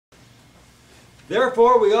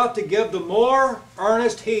Therefore we ought to give the more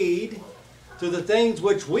earnest heed to the things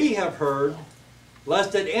which we have heard,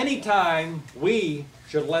 lest at any time we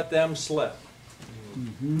should let them slip.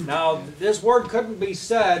 Now, this word couldn't be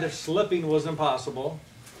said if slipping was impossible.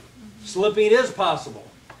 Slipping is possible.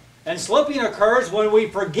 And slipping occurs when we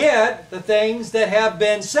forget the things that have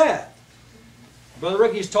been said. Brother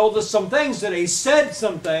Ricky's told us some things today. He said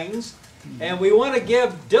some things, and we want to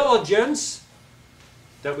give diligence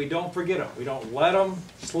that we don't forget them. We don't let them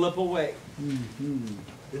slip away.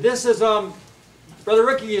 This is, Brother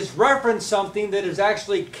Ricky has referenced something that is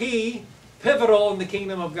actually key, pivotal in the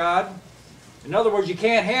kingdom of God. In other words, you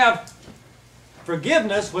can't have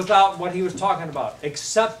forgiveness without what he was talking about,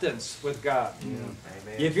 acceptance with God.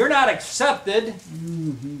 If you're not accepted,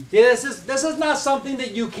 this is not something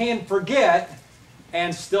that you can forget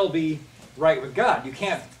and still be right with God.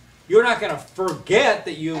 You're not going to forget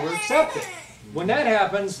that you were accepted. When that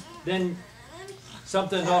happens, then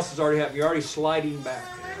something else has already happened. You're already sliding back.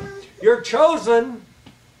 You're chosen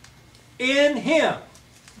in Him.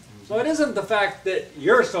 So it isn't the fact that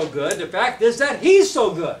you're so good. The fact is that He's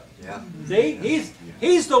so good. Yeah. See?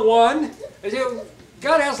 He's the one.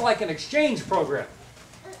 God has like an exchange program.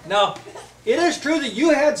 Now, it is true that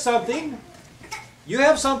you had something. You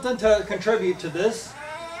have something to contribute to this.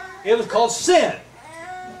 It was called sin.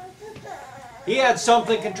 He had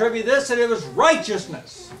something to contribute to this, and it was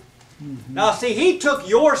righteousness. Now, see, He took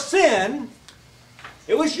your sin.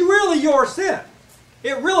 It was really your sin.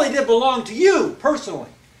 It really did belong to you personally.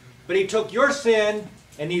 But He took your sin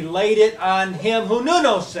and He laid it on Him who knew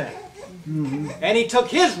no sin. And He took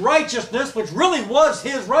His righteousness, which really was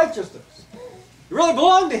His righteousness. It really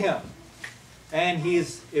belonged to Him. And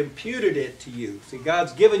He's imputed it to you. See,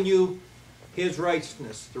 God's given you His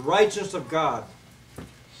righteousness, the righteousness of God.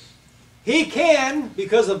 He can,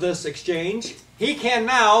 because of this exchange, He can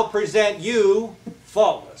now present you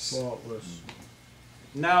faultless. Faultless.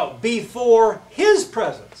 Now, before His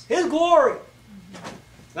presence, His glory.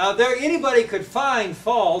 Now, if anybody could find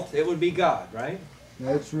fault, it would be God, right?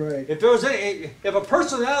 That's right. If there was if a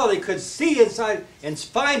personality could see inside and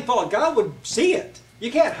find fault, God would see it.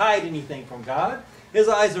 You can't hide anything from God. His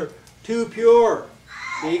eyes are too pure.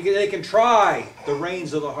 They can try the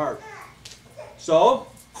reins of the heart. So,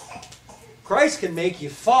 Christ can make you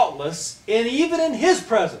faultless, and even in His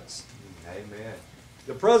presence. Amen.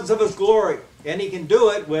 The presence of His glory. And He can do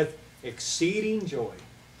it with exceeding joy.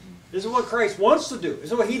 This is what Christ wants to do.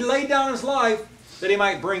 This is what He laid down His life, that He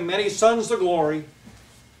might bring many sons to glory.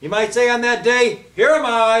 He might say on that day, "Here am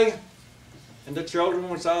I, and the children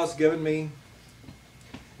which Thou hast given me."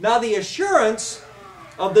 Now the assurance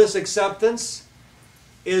of this acceptance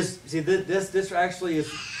is, see, this actually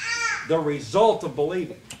is the result of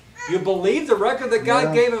believing. You believe the record that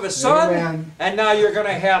God gave of His Son, and now you're going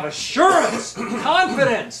to have assurance,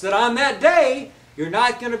 confidence that on that day you're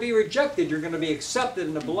not going to be rejected. You're going to be accepted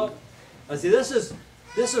in the beloved. Now, see, this is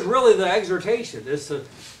really the exhortation. This is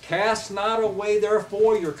cast not away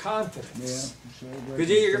therefore your confidence. Because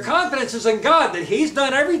your confidence is in God, that He's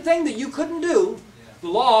done everything that you couldn't do. The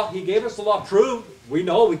law, He gave us the law, proved we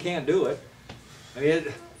know we can't do it. I mean,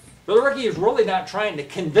 Brother Ricky is really not trying to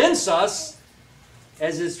convince us,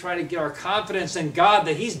 as is trying to get our confidence in God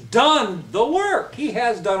that He's done the work. He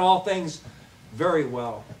has done all things very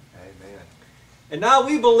well. Amen. And now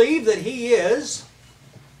we believe that He is,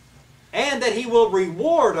 and that He will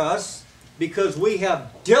reward us because we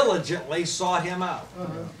have diligently sought Him out.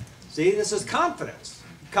 See, this is confidence.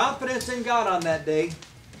 Confidence in God on that day.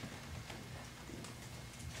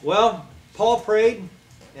 Well, Paul prayed,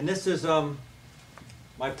 and this is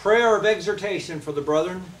my prayer of exhortation for the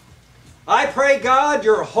brethren. I pray, God,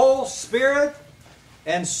 your whole spirit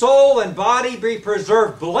and soul and body be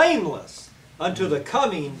preserved blameless unto the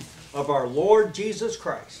coming of our Lord Jesus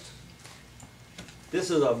Christ. This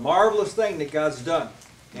is a marvelous thing that God's done.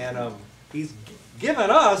 And He's given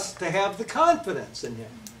us to have the confidence in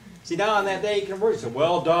Him. See, now on that day you can say,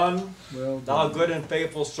 "Well done, thou good and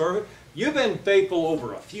faithful servant." You've been faithful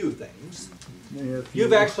over a few things.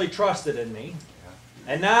 You've actually trusted in me.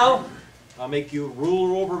 And now I'll make you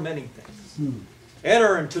ruler over many things.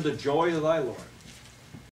 Enter into the joy of thy Lord.